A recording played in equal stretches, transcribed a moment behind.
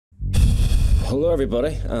Hello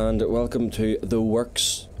everybody, and welcome to The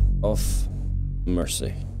Works of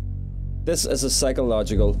Mercy. This is a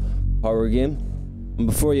psychological horror game, and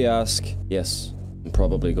before you ask, yes, I'm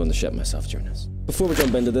probably going to shit myself during this. Before we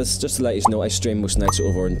jump into this, just to let you know, I stream most nights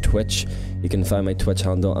over on Twitch. You can find my Twitch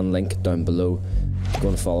handle and link down below. Go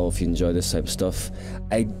and follow if you enjoy this type of stuff.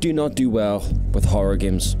 I do not do well with horror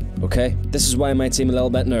games, okay? This is why I might seem a little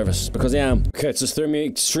bit nervous, because I am. Okay, it just threw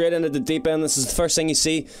me straight into the deep end. This is the first thing you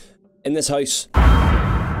see in this house.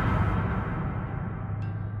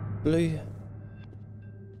 Blue.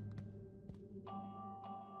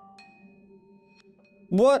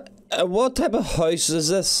 What type of house is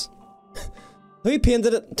this? Who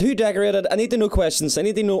painted it? Who decorated? I need to know questions. I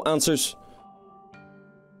need to know answers.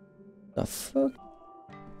 The fuck?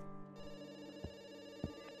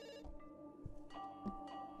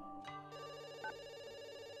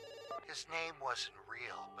 His name wasn't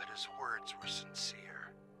real, but his words were sincere.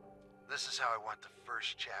 This is how I want the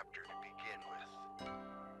first chapter to begin with.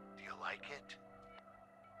 Do you like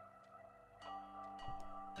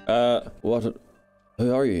it? What?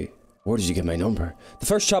 Who are you? Where did you get my number? The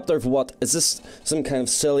first chapter of what? Is this some kind of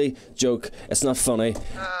silly joke? It's not funny.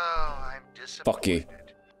 Oh, I'm disappointed. Fuck you.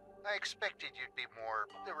 I expected you'd be more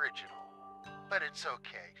original. But it's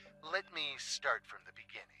okay. Let me start from the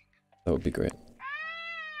beginning. That would be great.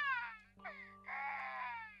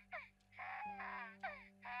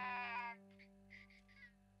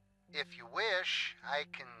 If you wish, I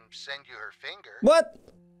can send you her finger. What?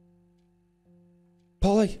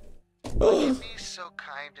 Polly. Would you be so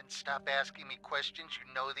kind and stop asking me questions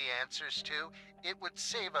you know the answers to? It would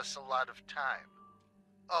save us a lot of time.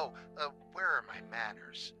 Oh, where are my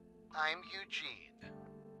manners? I'm Eugene.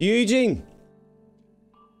 Eugene!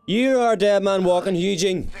 You are dead man walking,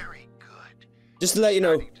 Eugene. Very good. Just to let you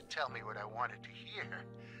know. Starting to tell me what I wanted to hear.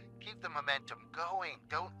 Keep the momentum going.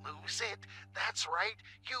 Don't lose it. That's right.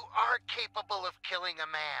 You are capable of killing a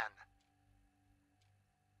man.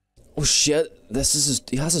 Oh shit, this is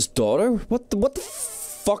he has his daughter? What the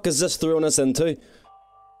fuck is this throwing us into?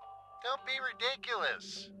 Don't be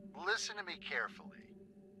ridiculous. Listen to me carefully.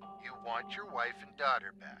 You want your wife and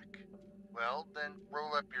daughter back. Well, then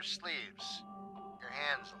roll up your sleeves. Your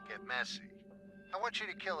hands will get messy. I want you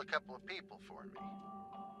to kill a couple of people for me.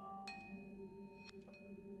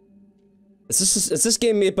 Is this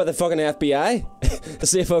game made by the fucking FBI? To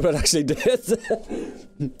see if I would actually do it.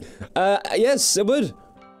 Yes, it would.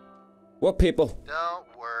 What people? Don't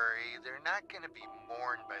worry, they're not gonna be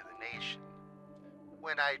mourned by the nation.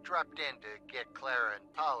 When I dropped in to get Clara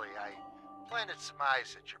and Polly, I planted some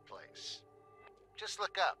eyes at your place. Just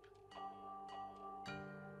look up.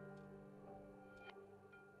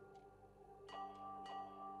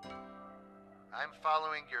 I'm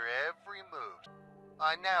following your every move.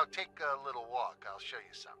 Now take a little walk. I'll show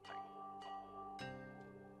you something.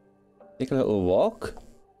 Take a little walk?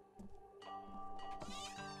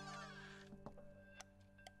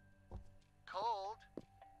 Cold?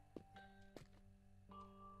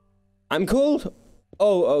 I'm cold?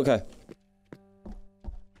 Oh, okay.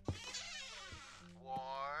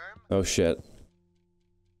 Warm? Oh shit.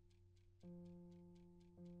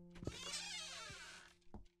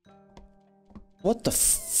 What the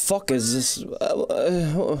fuck is this? You're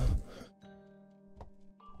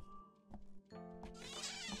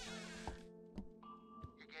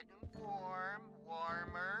getting warm,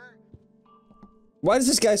 warmer. Why does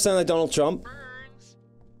this guy sound like Donald Trump? Burns.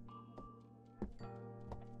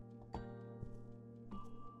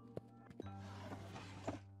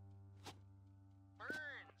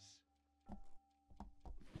 Burns.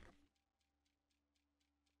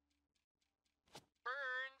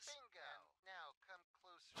 Burns. Bingo. Now come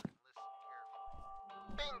closer and listen carefully.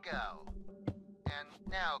 Bingo. And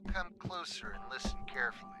now come closer and listen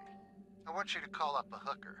carefully. I want you to call up a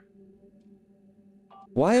hooker.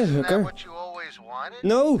 Why a Isn't hooker? that what you always wanted?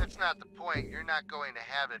 No. That's not the point. You're not going to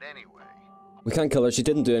have it anyway. We can't kill her. She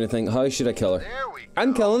didn't do anything. How should I kill her? There we go.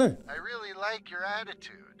 I'm killing her. I really like your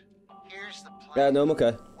attitude. Here's the plan. Yeah, no, I'm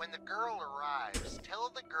okay. When the girl arrives, tell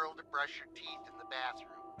the girl to brush her teeth in the bathroom.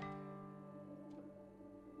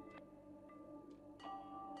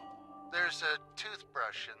 There's a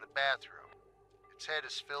toothbrush in the bathroom. Its head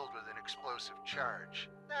is filled with an explosive charge.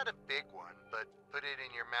 Not a big one, but put it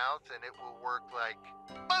in your mouth and it will work like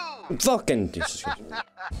boom! Fucking Jesus Christ.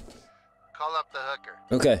 Call up the hooker.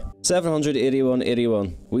 Okay.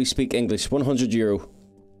 781.81. We speak English. €100.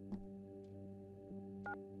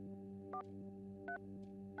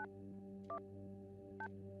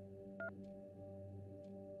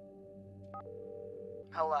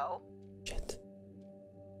 Hello? Shit.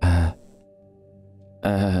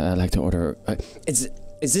 I'd like to order.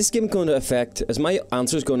 Is this game going to affect... Is my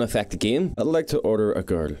answers going to affect the game? I'd like to order a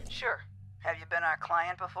girl. Sure. Have you been our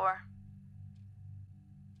client before?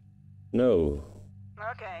 No.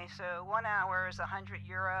 Okay, so 1 hour is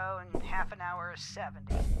 €100 and half an hour is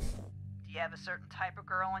 70. Do you have a certain type of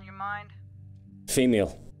girl on your mind?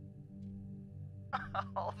 Female.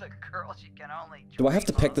 All the girls you can only Do I have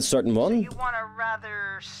to pick the certain one? So you want a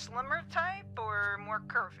rather slimmer type or more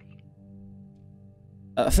curvy?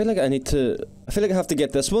 I feel like I need to... I feel like I have to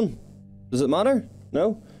get this one. Does it matter?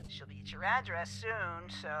 No? She'll be at your address soon,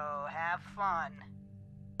 so have fun.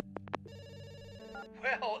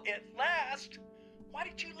 Well, at last! Why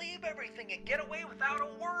did you leave everything and get away without a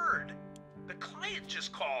word? The client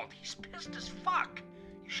just called. He's pissed as fuck.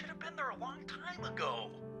 You should have been there a long time ago.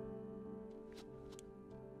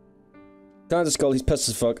 Can't just call, he's pissed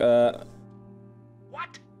as fuck.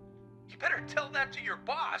 What? You better tell that to your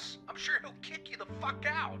boss. I'm sure he'll kick you the fuck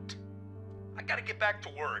out. I gotta get back to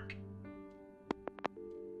work.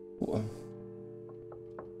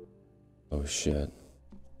 Oh shit.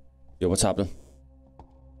 Yo, what's happening?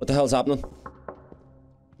 What the hell's happening?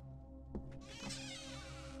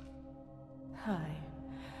 Hi,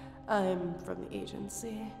 I'm from the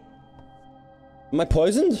agency. Am I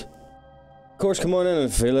poisoned? Of course, come on in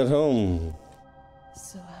and feel at home.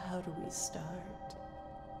 So how do we start?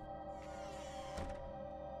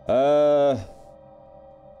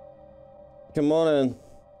 Come on in.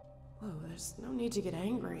 Whoa, there's no need to get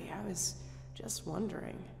angry. I was just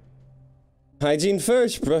wondering. Hygiene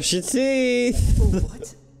first, brush your teeth.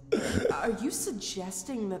 What? Are you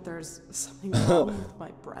suggesting that there's something wrong with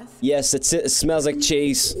my breath? Yes, it smells like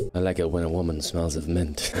cheese. I like it when a woman smells of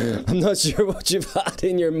mint. I'm not sure what you've had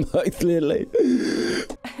in your mouth lately.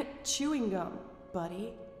 Chewing gum,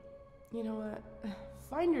 buddy. You know what?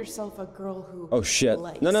 Find yourself a girl who Oh shit.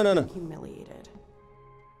 likes No. being humiliated.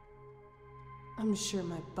 I'm sure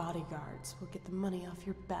my bodyguards will get the money off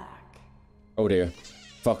your back. Oh dear.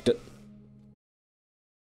 Fucked it.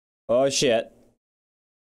 Oh shit.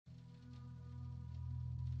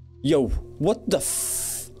 Yo, what the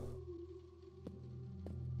f...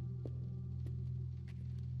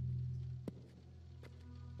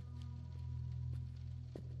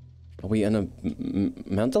 Are we in a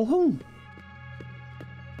mental home?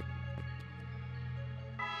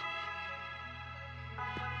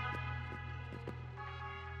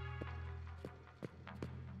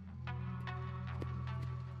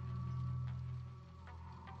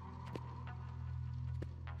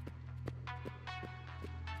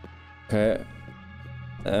 Okay.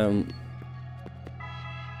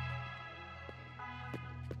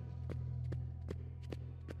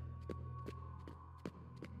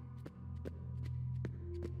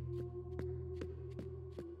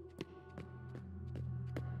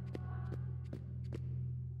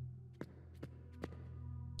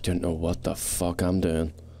 Don't know what the fuck I'm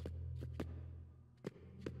doing.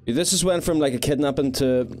 This just went from like a kidnapping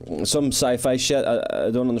to some sci-fi shit. I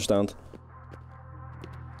don't understand.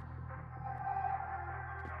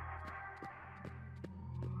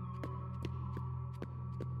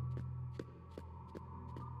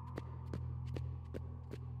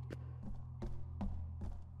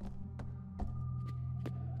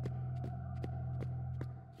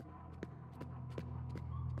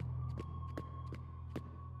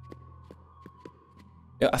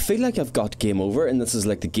 Yeah, I feel like I've got game over and this is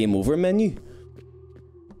like the game over menu.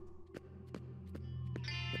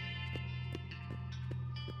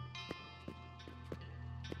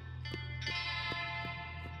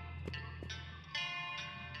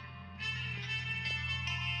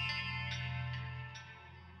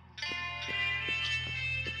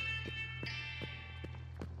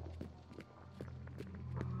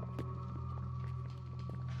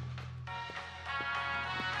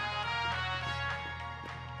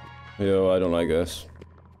 Yo, I don't like this.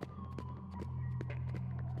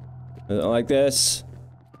 I don't like this.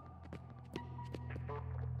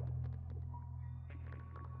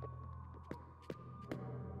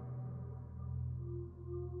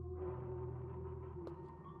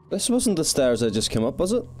 This wasn't the stairs I just came up,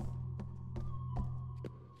 was it?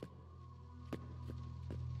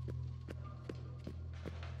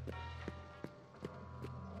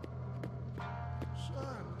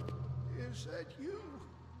 Son, is that you?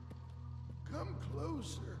 Come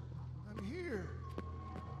closer. I'm here.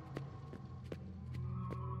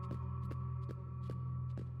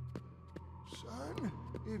 Son,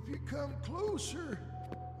 if you come closer,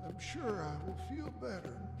 I'm sure I will feel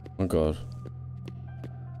better. Oh god.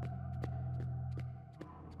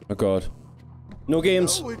 Oh god. No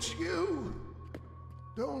games. Oh, it's you.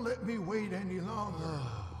 Don't let me wait any longer.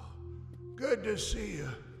 Good to see you.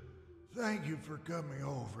 Thank you for coming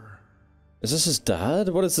over. Is this his dad?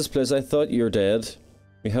 What is this place? I thought you were dead.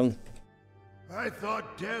 We haven't... I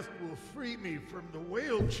thought death will free me from the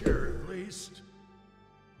wheelchair at least.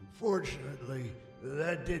 Unfortunately,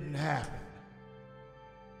 that didn't happen.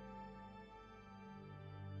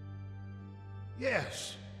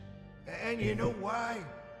 Yes. And you know why?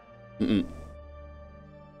 Because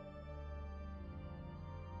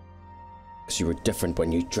you were different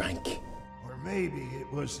when you drank. Or maybe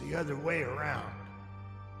it was the other way around.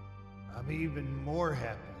 I'm even more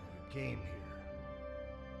happy you came here.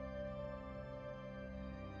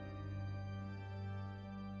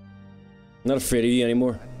 Not afraid of you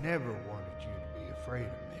anymore. I never wanted you to be afraid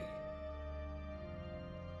of me.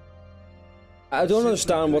 I don't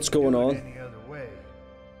understand what's going on. Any other way.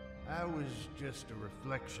 I was just a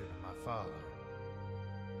reflection of my father.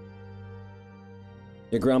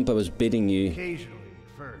 Your grandpa was beating you. Occasionally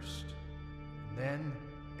at first, and then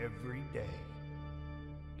every day.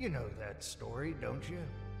 You know that story, don't you?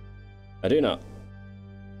 I do not.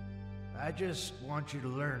 I just want you to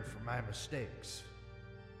learn from my mistakes.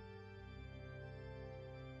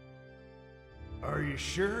 Are you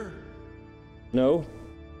sure? No?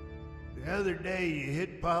 The other day you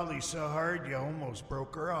hit Polly so hard you almost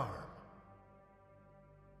broke her arm.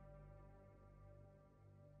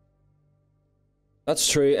 That's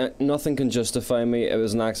true. Nothing can justify me. It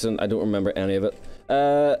was an accident. I don't remember any of it.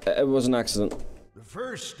 It was an accident. The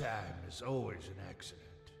first time is always an accident.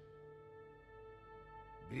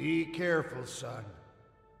 Be careful, son.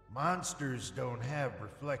 Monsters don't have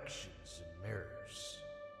reflections in mirrors.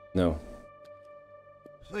 No.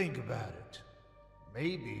 Think about it.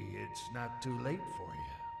 Maybe it's not too late for you.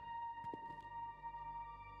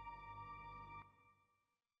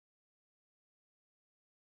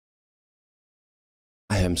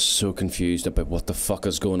 I am so confused about what the fuck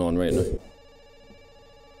is going on right now. Hello?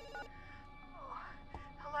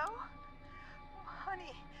 Oh,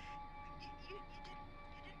 honey, you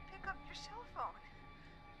didn't pick up your cell phone.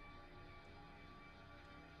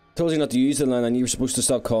 Told you not to use the line and you were supposed to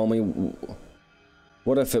stop calling me.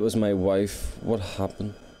 What if it was my wife? What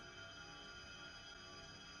happened?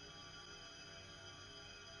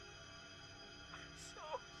 I'm so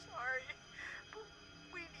sorry, but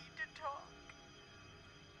we need to talk.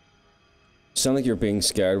 Sound like you're being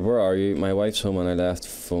scared. Where are you? My wife's home and I left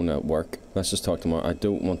phone at work. Let's just talk tomorrow. I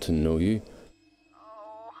don't want to know you.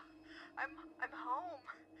 Oh, I'm home.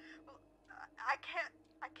 Well, I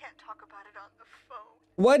can't talk about it on the phone.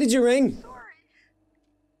 Why did you ring? Sorry.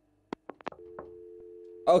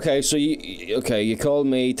 Okay, so you called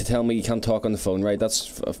me to tell me you can't talk on the phone, right?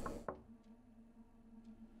 That's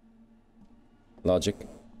logic.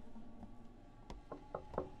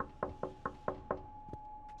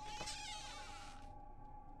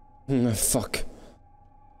 Fuck.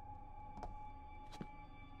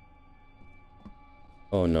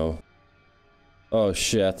 Oh no. Oh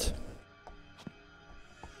shit.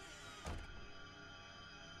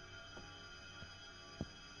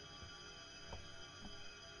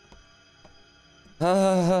 Ha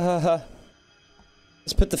ha ha ha ha.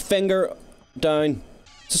 Let's put the finger down.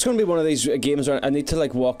 Is this gonna be one of these games where I need to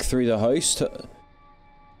like walk through the house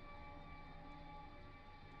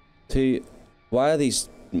to why are these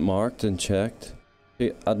marked and checked?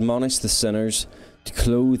 To admonish the sinners, to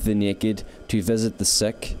clothe the naked, to visit the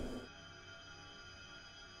sick.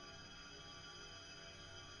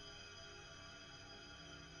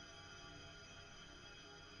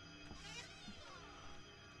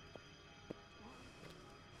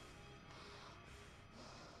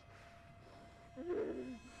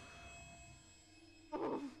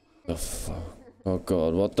 The fuck? Oh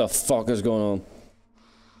god, what the fuck is going on?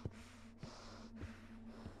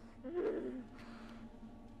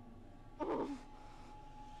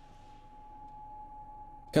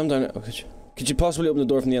 Calm down. Oh, could you possibly open the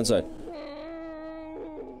door from the inside?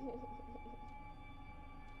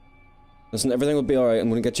 Listen, everything will be alright. I'm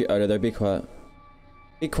gonna get you out of there. Be quiet.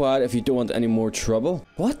 Be quiet if you don't want any more trouble.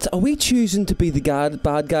 What? Are we choosing to be the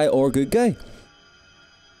bad guy or good guy?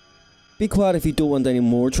 Be quiet if you don't want any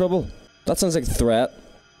more trouble. That sounds like a threat.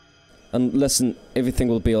 And listen, everything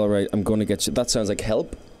will be alright. I'm gonna get you. That sounds like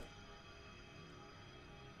help.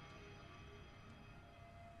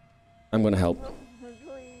 I'm gonna help.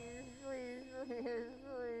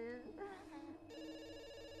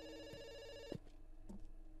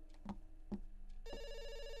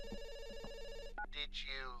 Did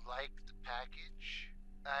you like the package?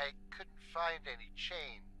 I couldn't find any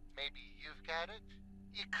chain. Maybe you've got it?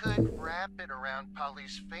 You could wrap it around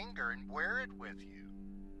Polly's finger and wear it with you.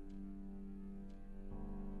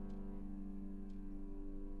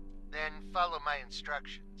 Then follow my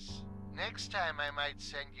instructions. Next time I might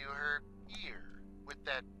send you her ear with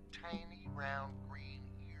that tiny round green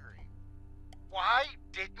earring. Why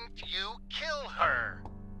didn't you kill her?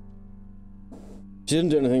 She didn't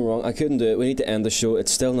do anything wrong. I couldn't do it. We need to end the show.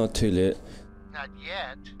 It's still not too late. Not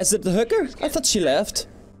yet. Is it the hooker? I thought she left.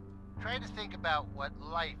 Try to think about what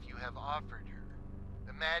life you have offered her.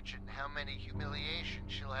 Imagine how many humiliations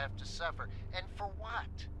she'll have to suffer, and for what?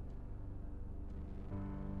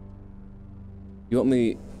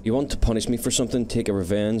 You want to punish me for something? Take a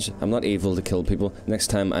revenge? I'm not evil to kill people. Next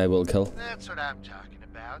time I will kill. That's what I'm talking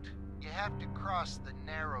about. You have to cross the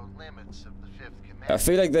narrow limits of the fifth commandment. I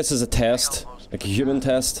feel like this is a test. Like a human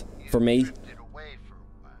test. For me. You drifted away for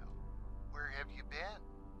a while. Where have you been?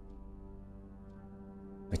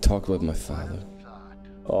 I talked with my father. Thought.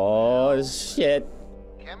 Oh, shit.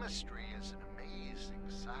 Chemistry is an amazing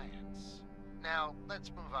science. Now, let's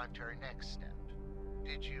move on to our next step.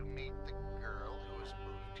 Did you meet the girl who was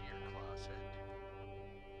moved to your closet?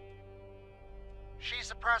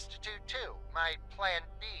 She's a prostitute too, my plan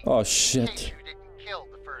B. Oh, In shit. case you didn't kill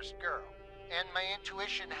the first girl. And my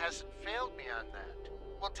intuition hasn't failed me on that.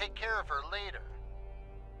 We'll take care of her later.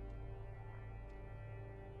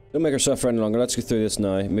 Don't make her suffer any longer. Let's go through this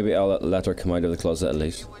now. Maybe I'll let her come out of the closet at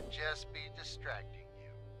least. It would just be distracting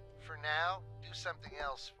you. For now, do something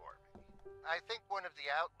else for me. I think one of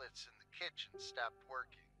the outlets in the kitchen stopped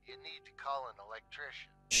working. You need to call an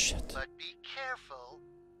electrician. Shit. But be careful.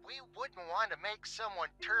 We wouldn't want to make someone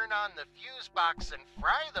turn on the fuse box and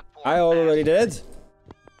fry the poor I already bastard. did.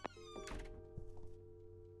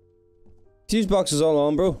 Fuse box is all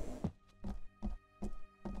on, bro.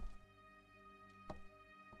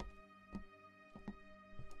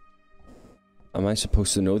 Am I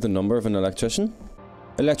supposed to know the number of an electrician?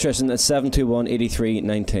 Electrician is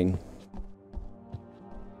 721-83-19.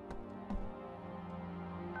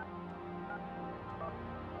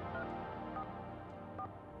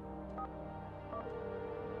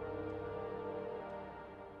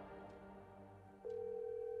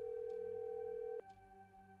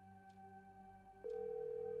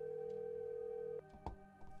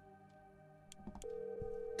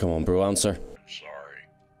 Come on, bro, answer. I'm sorry.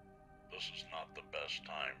 This is not the best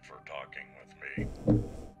time for talking with me.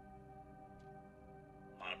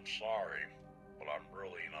 I'm sorry, but I'm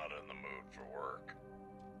really not in the mood for work.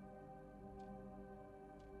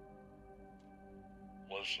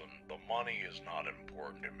 Listen, the money is not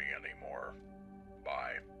important to me anymore.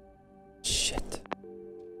 Bye. Shit.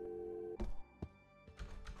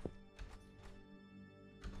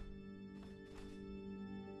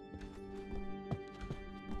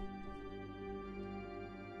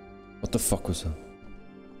 What the fuck was that?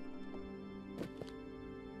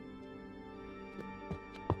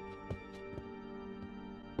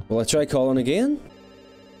 Will I try calling again?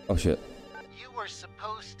 Oh shit. You were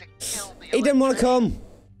supposed to kill the He didn't want to electrician. come!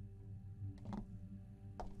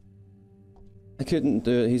 I couldn't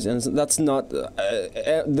do it, he's innocent. That's not...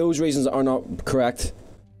 those reasons are not correct.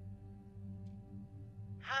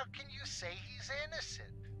 How can you say he's innocent?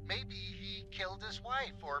 Maybe he killed his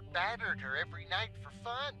wife or battered her every night for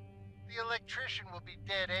fun. The electrician will be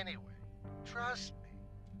dead anyway. Trust me.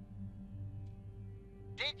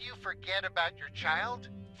 Did you forget about your child?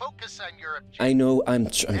 Focus on your objective. I know, I'm Now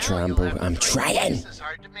trying, you'll bro. have to I'm try trying! twice as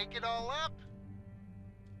hard to make it all up.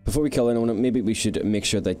 Before we kill anyone, maybe we should make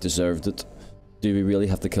sure they deserved it. Do we really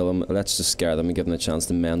have to kill them? Let's just scare them and give them a chance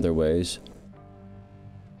to mend their ways.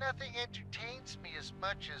 Nothing entertains me as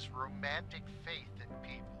much as romantic faith in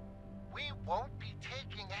people. We won't be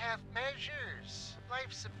taking half measures.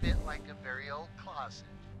 Life's a bit like a very old closet.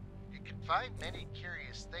 You can find many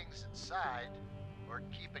curious things inside, or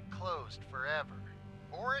keep it closed forever.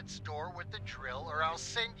 Or its door with the drill, or I'll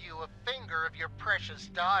send you a finger of your precious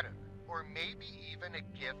daughter. Or maybe even a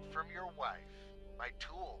gift from your wife. My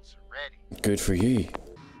tools are ready. Good for you.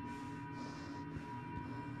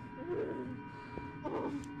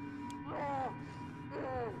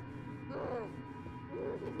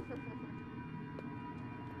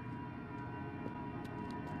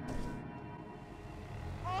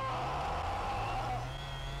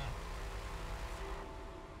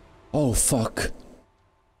 Oh fuck.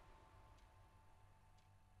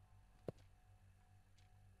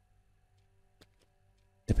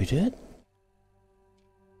 Did we do it?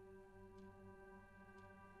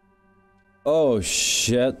 Oh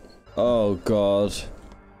shit. Oh god.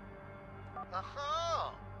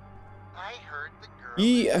 Uh-huh. I heard the girl.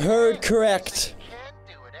 Ye is heard right. correct. So you can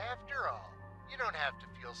do it after all. You don't have to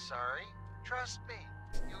feel sorry. Trust me.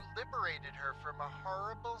 You liberated her from a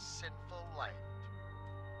horrible, sinful life.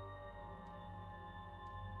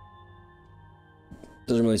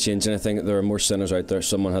 Doesn't really change anything. There are more sinners out there.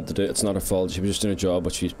 Someone had to do it. It's not her fault. She was just doing a job,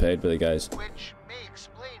 but she's paid by the guys. Which may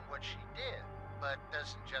explain what she did, but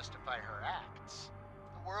doesn't justify her acts.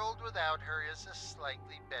 The world without her is a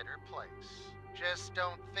slightly better place. Just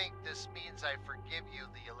don't think this means I forgive you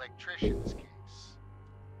the electrician's case.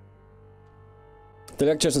 The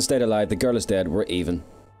electrician stayed alive. The girl is dead. We're even.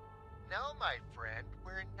 No, my friend,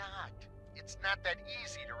 we're not. It's not that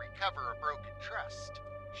easy to recover a broken trust.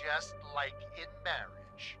 Just like in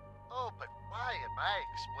marriage. Oh, but why am I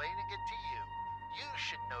explaining it to you? You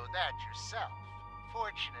should know that yourself.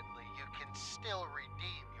 Fortunately, you can still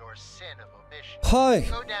redeem your sin of omission. Hi.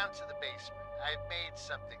 Go down to the basement. I've made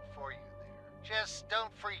something for you there. Just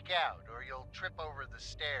don't freak out, or you'll trip over the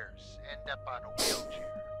stairs, end up on a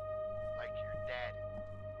wheelchair. Like your daddy.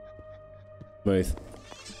 Smooth.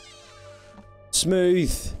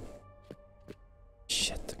 Smooth.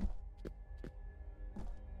 Shit.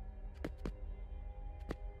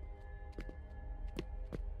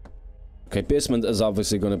 Okay, basement is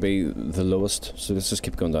obviously going to be the lowest, so let's just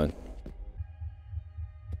keep going down.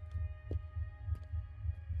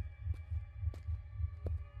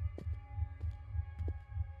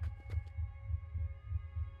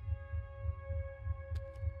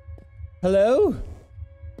 Hello?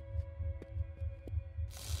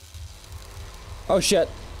 Oh shit.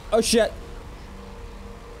 Oh shit.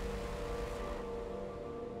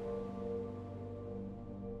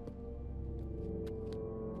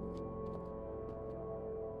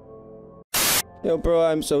 Yo, bro,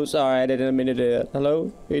 I'm so sorry. I didn't mean to do it.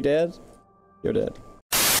 Hello? Are you dead? You're dead.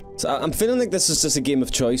 So I'm feeling like this is just a game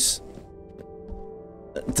of choice.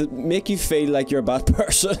 To make you feel like you're a bad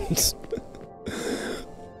person.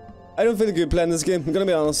 I don't feel good playing this game, I'm gonna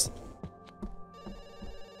be honest.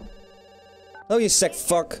 Oh, you sick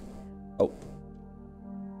fuck. Oh.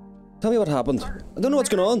 Tell me what happened. I don't know what's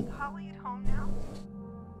going on. Holly at home now?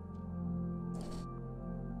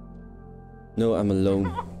 No, I'm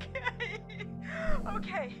alone.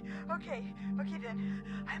 Okay then.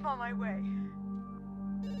 I'm on my way.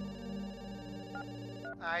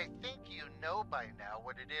 I think you know by now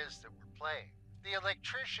what it is that we're playing. The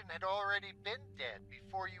electrician had already been dead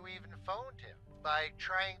before you even phoned him. By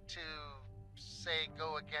trying to, say,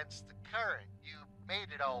 go against the current, you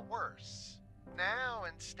made it all worse. Now,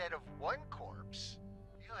 instead of one corpse,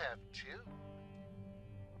 you have two.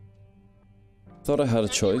 Thought I had a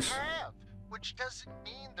And choice. you have, which doesn't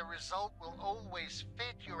mean the result will always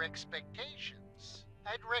fit your expectations.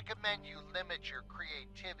 I'd recommend you limit your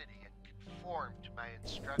creativity and conform to my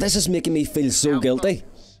instructions. This is making me feel so Now guilty.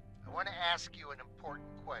 focus. I want to ask you an important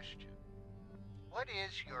question. What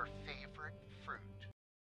is your favorite fruit?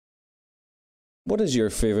 What is your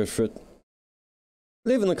favorite fruit?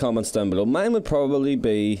 Leave in the comments down below. Mine would probably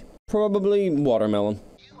be watermelon.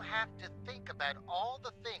 You have to think about all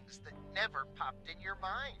the things that never popped in your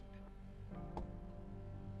mind.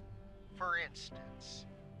 For instance,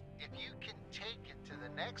 if you can take it to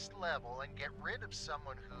the next level and get rid of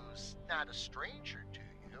someone who's not a stranger to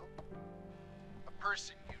you, a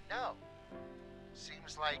person you know,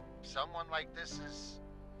 seems like someone like this is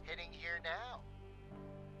hitting here now.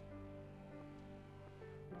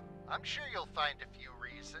 I'm sure you'll find a few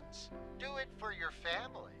reasons. Do it for your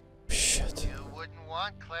family. Shit. You wouldn't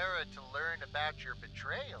want Clara to learn about your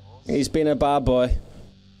betrayals. He's been a bad boy.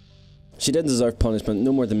 She didn't deserve punishment,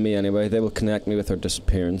 no more than me anyway. They will connect me with her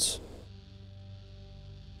disappearance.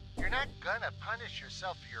 You're not gonna punish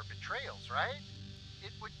yourself for your betrayals, right?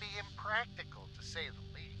 It would be impractical, to say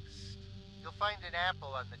the least. You'll find an apple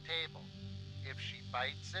on the table. If she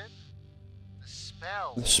bites it, the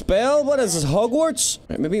spell... The spell? What is this, Hogwarts?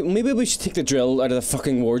 Right, maybe we should take the drill out of the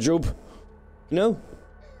fucking wardrobe. You know?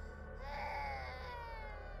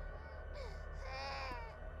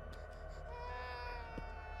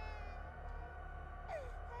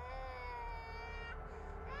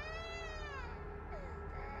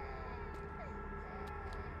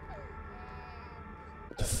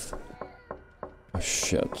 Oh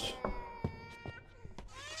shit.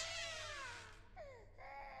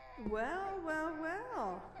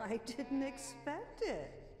 Well, I didn't expect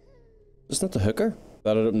it. Isn't that the hooker?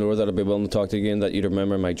 That out up north that'll be willing to talk to you again, that you'd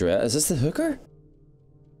remember my dress. Is this the hooker?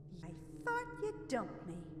 I thought you'd dump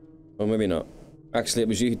me. Well, maybe not. Actually, it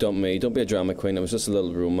was you who dumped me. Don't be a drama queen, it was just a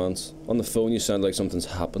little romance. On the phone you sound like something's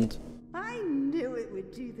happened. I knew it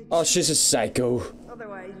would do the Oh, she's a psycho.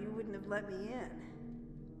 Otherwise, you wouldn't have let me in.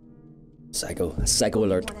 Psycho. A psycho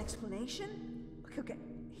alert. One explanation? Okay,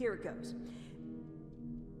 here it goes.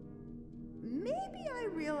 Maybe I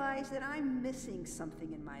realize that I'm missing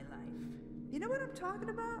something in my life. You know what I'm talking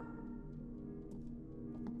about?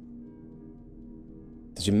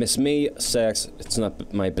 Did you miss me? Sex, it's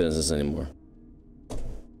not my business anymore.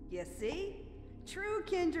 You see? True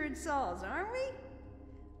kindred souls, aren't we?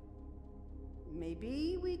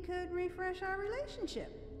 Maybe we could refresh our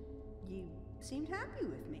relationship. You seemed happy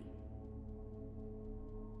with me.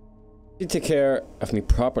 If you take care of me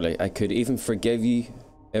properly, I could even forgive you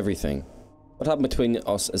everything. What happened between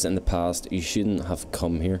us is in the past. You shouldn't have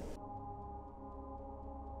come here.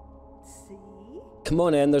 See? Come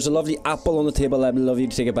on in, there's a lovely apple on the table I'd love you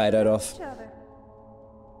to take a bite out of. Each other.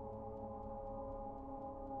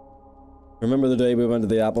 Remember the day we went to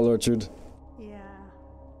the apple orchard? Yeah.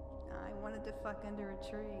 I wanted to fuck under a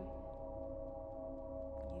tree.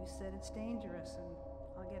 You said it's dangerous and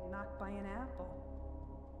I'll get knocked by an apple.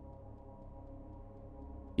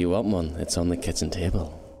 You want one? It's on the kitchen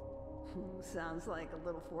table. Sounds like a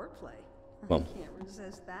little foreplay. Well, I can't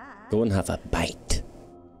resist that. go and have a bite.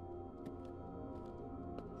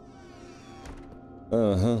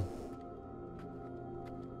 Uh-huh.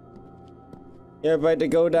 You're about to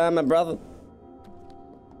go down, my brother?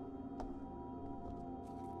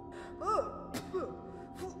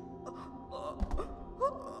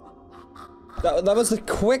 That was the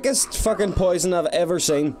quickest fucking poison I've ever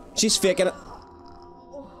seen. She's faking it.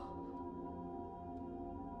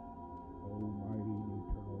 Almighty and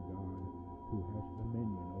eternal God, who hast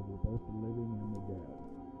dominion over both the living and the dead,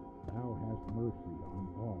 thou hast mercy on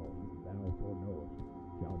all whom thou foreknowest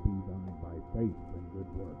shall be thine by faith and good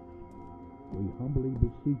works. We humbly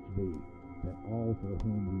beseech thee that all for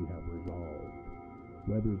whom we have resolved,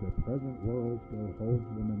 whether the present world still holds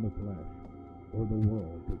them in the flesh, or the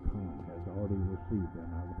world to come has already received them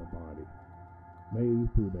out of the body, may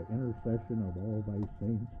through the intercession of all thy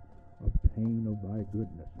saints obtain of thy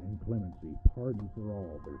goodness and clemency pardon for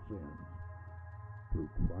all their sins. Through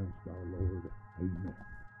Christ our Lord. Amen.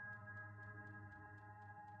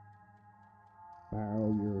 Bow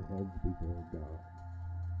your heads before God.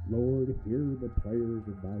 Lord, hear the prayers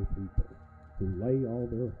of thy people, who lay all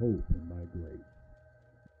their hope in thy grace,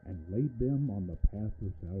 and laid them on the path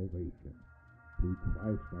of salvation. Through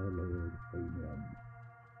Christ our Lord. Amen.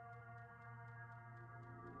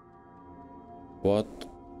 What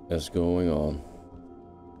is going on?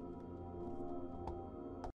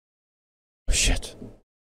 Oh, shit.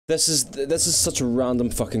 This is such a random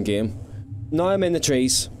fucking game. Now I'm in the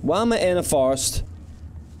trees. Why am I in a forest?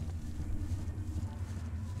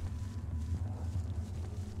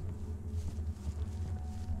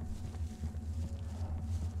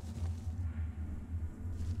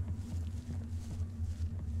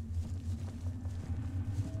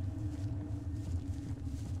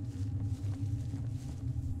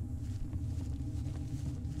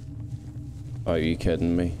 Are you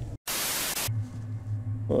kidding me?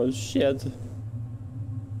 Oh shit.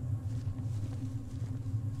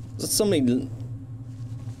 Is it somebody?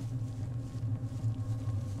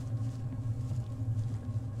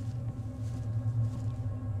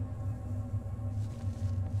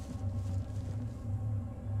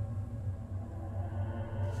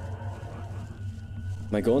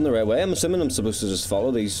 Am I going the right way? I'm assuming I'm supposed to just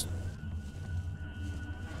follow these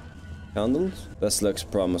candles. This looks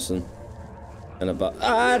promising. And about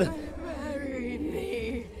Marry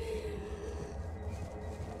me.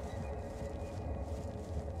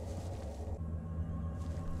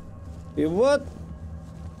 You what?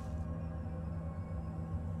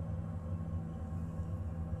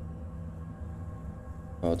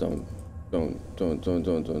 Oh, don't.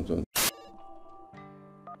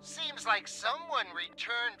 Seems like someone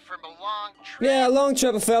returned from a long trip. Yeah, a long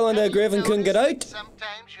trip. I fell into a Have you grave and couldn't get noticed out. that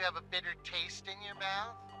sometimes you have a bitter taste in your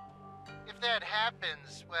mouth? If that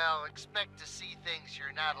happens, well, expect to see things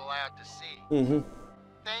you're not allowed to see. Mm-hmm.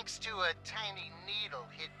 Thanks to a tiny needle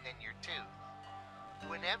hidden in your tooth.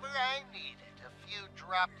 Whenever I need it, a few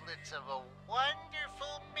droplets of a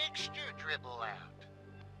wonderful mixture dribble out.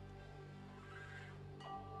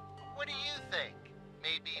 What do you think?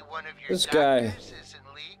 Maybe one of your This guy doctors is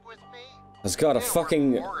in league with me? has got a There were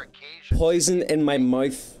fucking more occasions. poison in my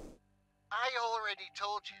mouth. I already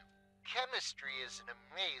told you, chemistry is an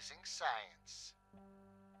amazing science.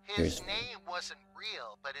 His name wasn't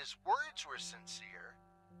real, but his words were sincere.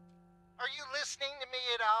 Are you listening to me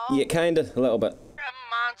at all? Yeah, kinda, a little bit. A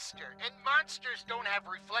monster, and monsters don't have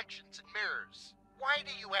reflections and mirrors. Why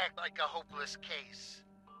do you act like a hopeless case?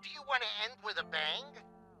 Do you want to end with a bang?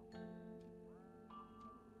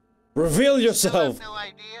 Reveal Still yourself. have no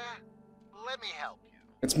idea? Let me help you.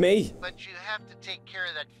 It's me. But you have to take care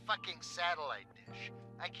of that fucking satellite dish.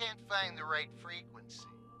 I can't find the right frequency.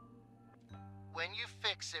 When you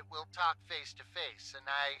fix it, we'll talk face to face, and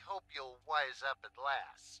I hope you'll wise up at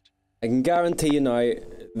last. I can guarantee you now,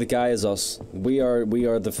 the guy is us. We are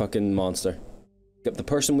the fucking monster. The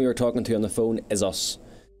person we were talking to on the phone is us.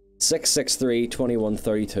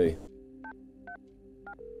 663-2132.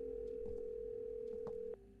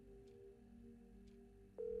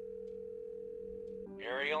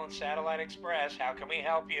 Aerial and Satellite Express, how can we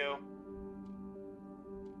help you?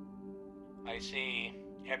 I see.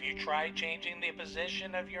 Have you tried changing the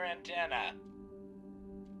position of your antenna?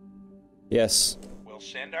 Yes. We'll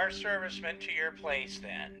send our servicemen to your place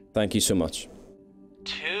then. Thank you so much.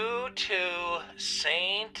 22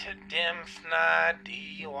 Saint Dymphna,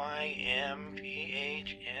 D-Y-M-P-H-N-A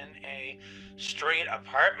Street,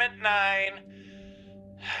 Apartment 9.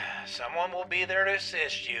 Someone will be there to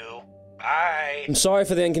assist you. Bye. I'm sorry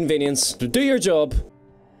for the inconvenience. Do your job.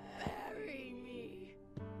 Marry me.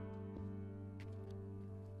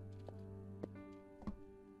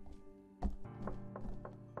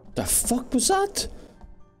 The fuck was that?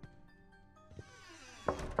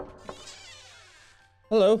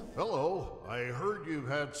 Hello. Hello. I heard you've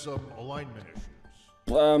had some alignment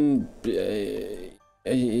issues.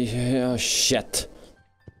 Oh shit.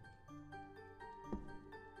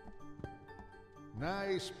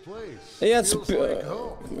 Nice place. Yeah, it's Feels like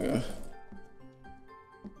home.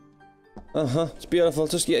 It's beautiful.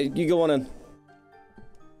 Just you go on in.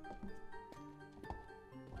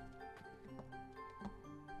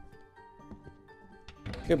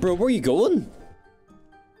 Yeah, bro, where are you going?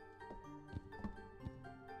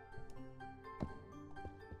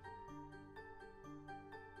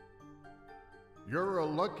 You're a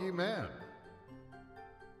lucky man.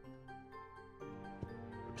 A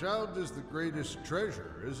child is the greatest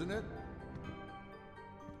treasure, isn't it?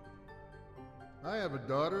 I have a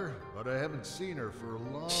daughter, but I haven't seen her for a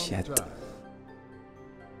long time.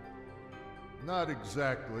 Not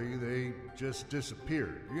exactly, they just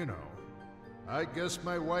disappeared, you know. I guess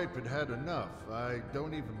my wife had had enough. I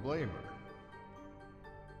don't even blame her.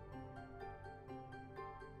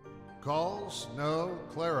 Calls? No,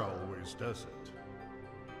 Clara always does it.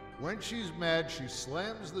 When she's mad, she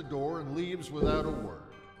slams the door and leaves without a word.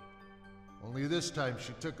 Only this time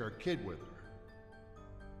she took our kid with her.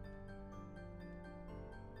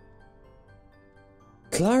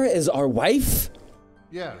 Clara is our wife?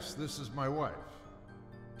 Yes, this is my wife.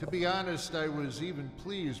 To be honest, I was even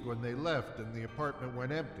pleased when they left and the apartment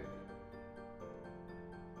went empty.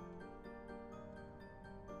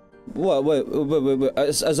 What? Wait.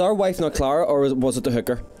 Is our wife not Clara, or was it the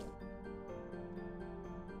hooker?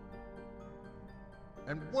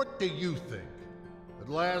 And what do you think? At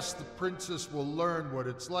last, the princess will learn what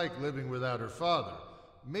it's like living without her father.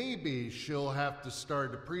 Maybe she'll have to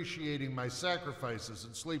start appreciating my sacrifices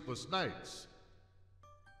and sleepless nights.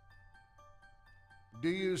 Do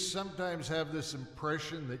you sometimes have this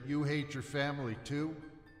impression that you hate your family too?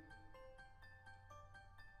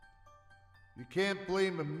 You can't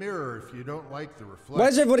blame a mirror if you don't like the reflection. Why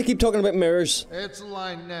does everybody keep talking about mirrors? It's a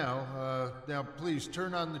line now. Now please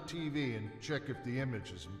turn on the TV and check if the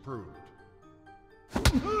image is improved.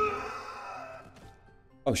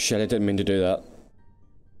 Oh shit, I didn't mean to do that.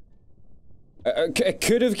 It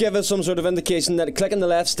could have given us some sort of indication that clicking the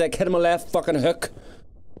left stick hit him a left fucking hook.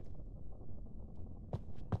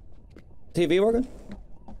 TV working?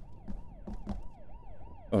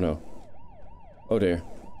 Oh no. Oh dear.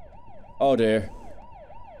 Oh dear.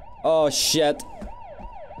 Oh shit.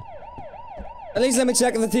 At least let me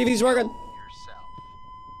check if the TV's working. Yourself.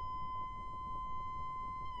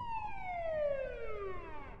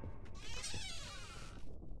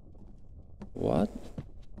 What?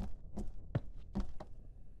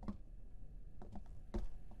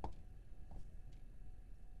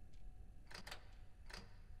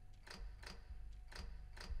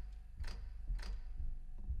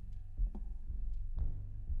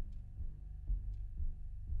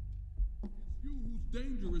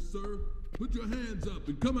 Dangerous, sir. Put your hands up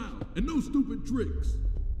and come out, and no stupid tricks.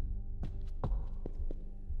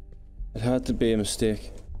 It had to be a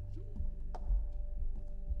mistake.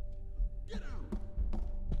 Get out.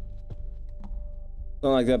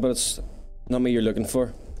 Not like that, but it's not me you're looking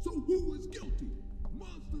for. So who is guilty?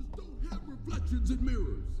 Monsters don't have reflections in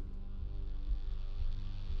mirrors.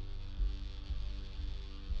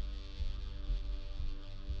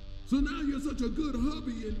 So now you're such a good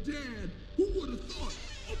hubby and dad. Who would have thought?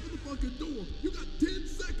 Open the fucking door. You got 10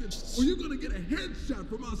 seconds, or you're gonna get a headshot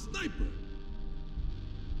from our sniper.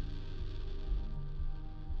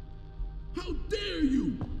 How dare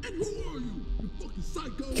you? And who are you? You fucking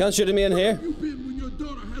psycho. Can't shoot me in here. Where have you been when your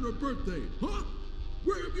daughter had her birthday? Huh?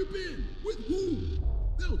 Where have you been? With who?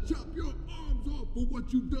 They'll chop your arms off for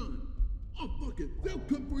what you've done. Oh, fuck it. They'll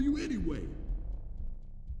come for you anyway.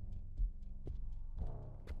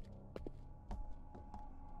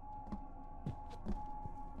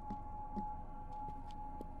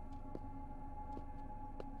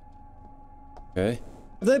 Okay.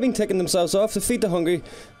 Have they been taking themselves off to feed the hungry,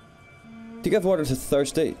 to give water to the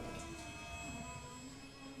thirsty?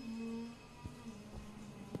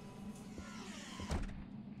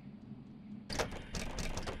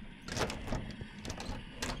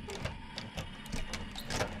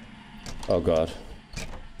 Oh god.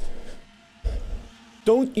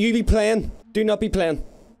 Don't you be playing. Do not be playing.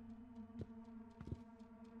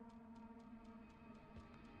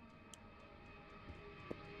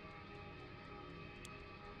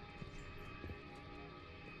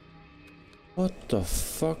 What the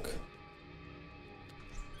fuck?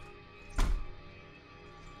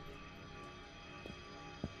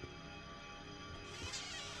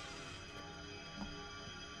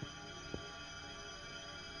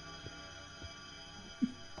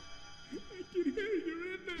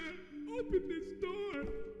 Open this door!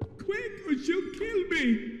 Quick, or she'll kill me!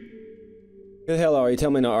 Who the hell are you?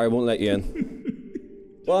 Tell me not, or I won't let you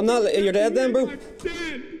in. Well, I'm not. You're dead then, bro? I'm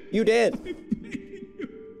dead! You dead? I'm begging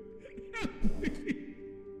you! Help me!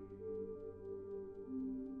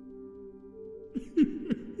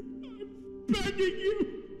 I'm begging you!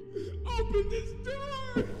 Open this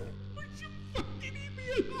door! Or she'll fucking eat me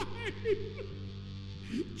alive!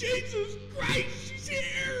 Jesus Christ, she's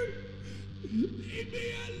here! Leave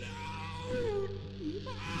me alone!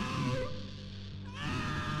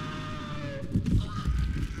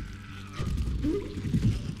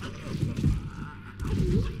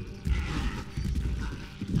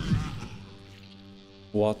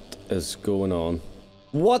 What is going on?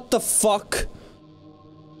 What the fuck?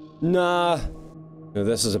 Nah. Now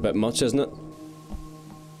this is a bit much, isn't it?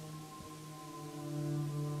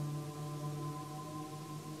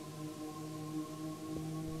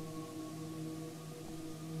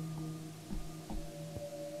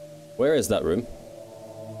 Where is that room?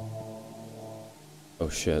 Oh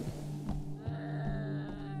shit.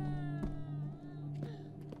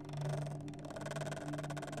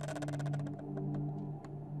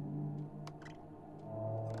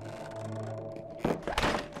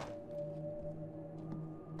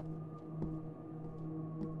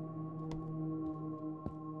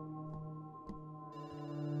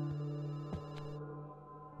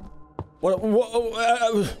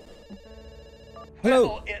 Hello?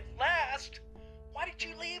 Well, at last! Why did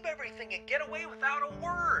you leave everything and get away without a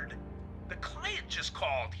word? The client just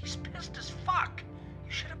called. He's pissed as fuck.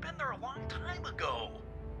 You should have been there a long time ago.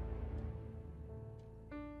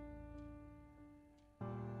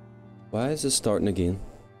 Why is this starting again?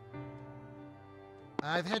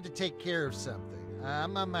 I've had to take care of something.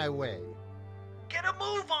 I'm on my way. Get a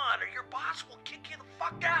move on, or your boss will kick you the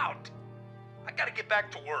fuck out. I gotta get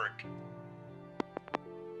back to work.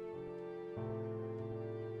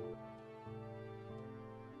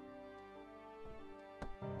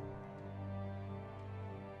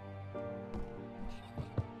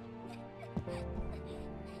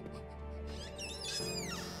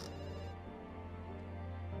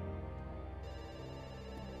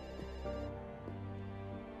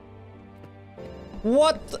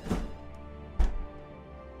 What the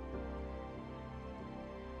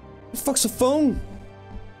fuck's a phone?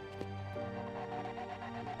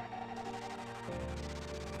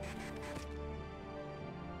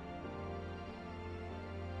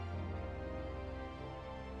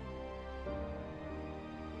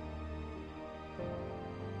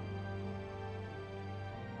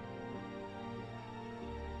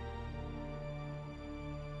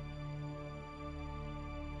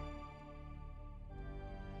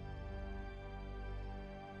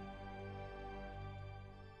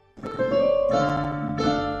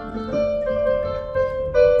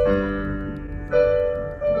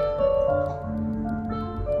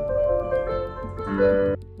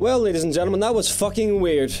 Well, ladies and gentlemen, that was fucking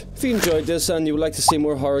weird. If you enjoyed this and you would like to see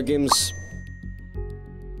more horror games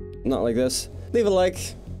not like this, leave a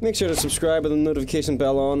like, make sure to subscribe with the notification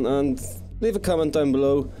bell on, and leave a comment down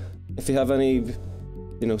below if you have any,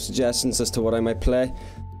 you know, suggestions as to what I might play.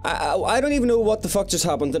 I don't even know what the fuck just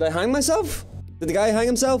happened. Did I hang myself? Did the guy hang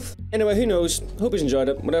himself? Anyway, who knows? Hope you enjoyed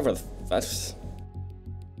it. Whatever. Have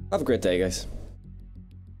a great day, guys.